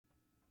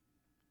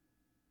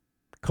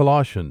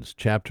Colossians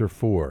chapter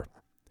 4.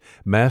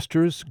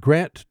 Masters,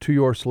 grant to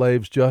your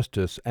slaves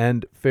justice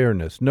and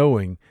fairness,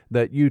 knowing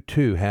that you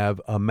too have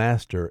a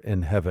master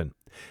in heaven.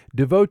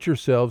 Devote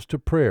yourselves to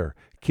prayer,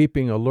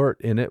 keeping alert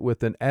in it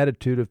with an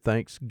attitude of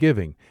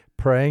thanksgiving,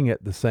 praying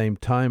at the same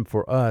time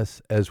for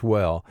us as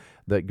well,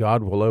 that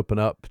God will open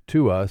up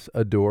to us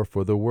a door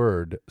for the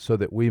word, so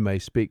that we may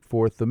speak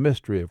forth the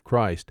mystery of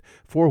Christ,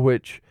 for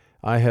which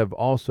I have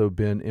also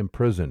been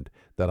imprisoned,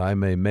 that I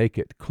may make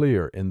it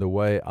clear in the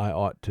way I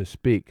ought to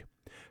speak.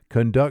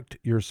 Conduct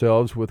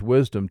yourselves with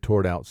wisdom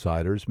toward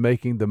outsiders,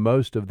 making the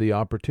most of the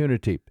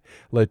opportunity.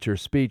 Let your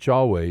speech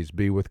always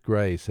be with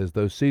grace, as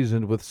though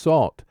seasoned with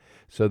salt,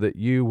 so that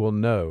you will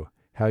know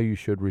how you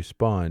should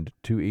respond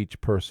to each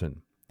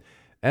person.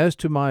 As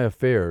to my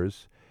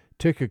affairs,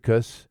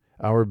 Tychicus,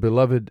 our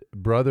beloved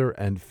brother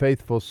and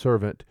faithful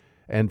servant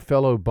and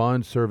fellow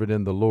bondservant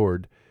in the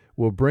Lord,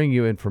 will bring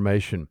you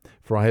information,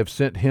 for I have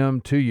sent him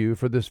to you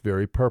for this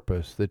very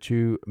purpose, that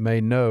you may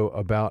know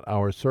about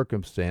our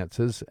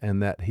circumstances,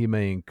 and that he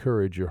may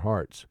encourage your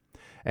hearts.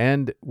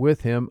 And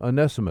with him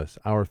Onesimus,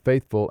 our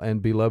faithful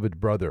and beloved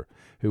brother,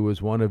 who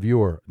is one of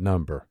your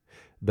number.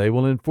 They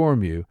will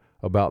inform you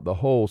about the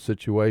whole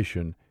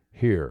situation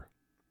here.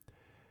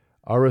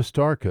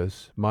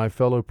 Aristarchus, my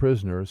fellow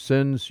prisoner,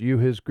 sends you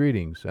his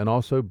greetings, and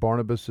also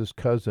Barnabas's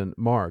cousin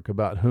Mark,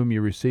 about whom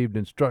you received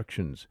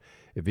instructions.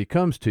 If he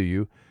comes to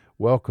you,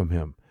 welcome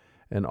him,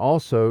 and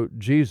also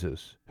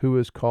Jesus, who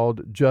is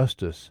called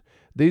Justus.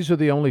 These are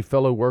the only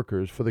fellow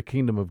workers for the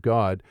kingdom of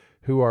God,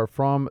 who are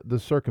from the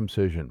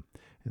circumcision,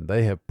 and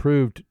they have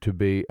proved to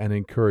be an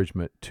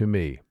encouragement to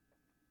me.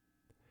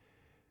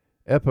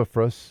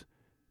 Epaphras,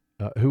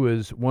 who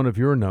is one of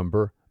your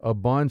number, a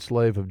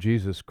bondslave of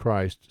Jesus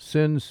Christ,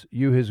 sends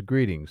you his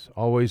greetings,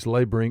 always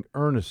laboring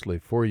earnestly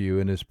for you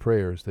in his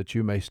prayers, that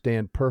you may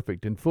stand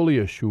perfect and fully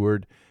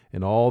assured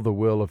in all the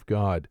will of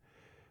God.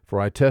 For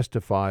I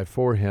testify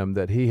for him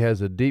that he has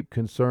a deep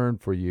concern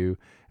for you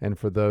and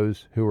for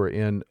those who are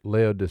in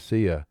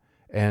Laodicea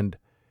and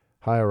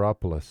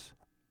Hierapolis.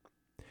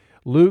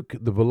 Luke,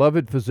 the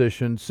beloved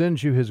physician,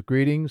 sends you his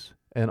greetings,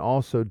 and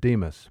also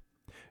Demas.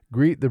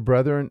 Greet the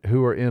brethren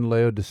who are in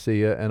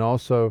Laodicea, and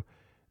also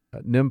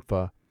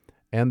Nympha,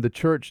 and the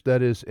church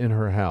that is in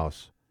her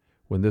house.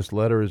 When this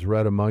letter is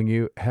read among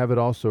you, have it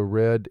also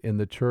read in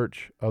the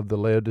church of the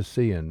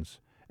Laodiceans.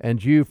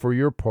 And you, for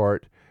your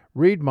part,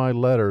 read my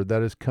letter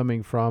that is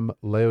coming from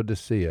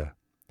Laodicea.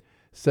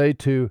 Say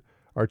to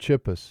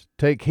Archippus,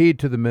 take heed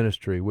to the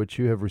ministry which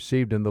you have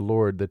received in the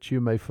Lord, that you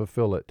may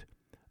fulfill it.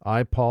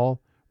 I, Paul,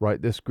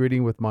 write this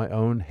greeting with my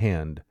own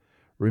hand.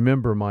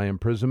 Remember my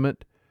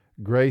imprisonment.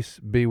 Grace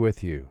be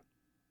with you.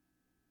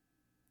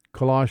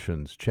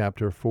 Colossians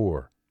chapter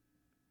 4.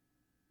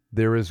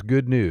 There is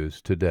good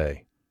news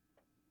today.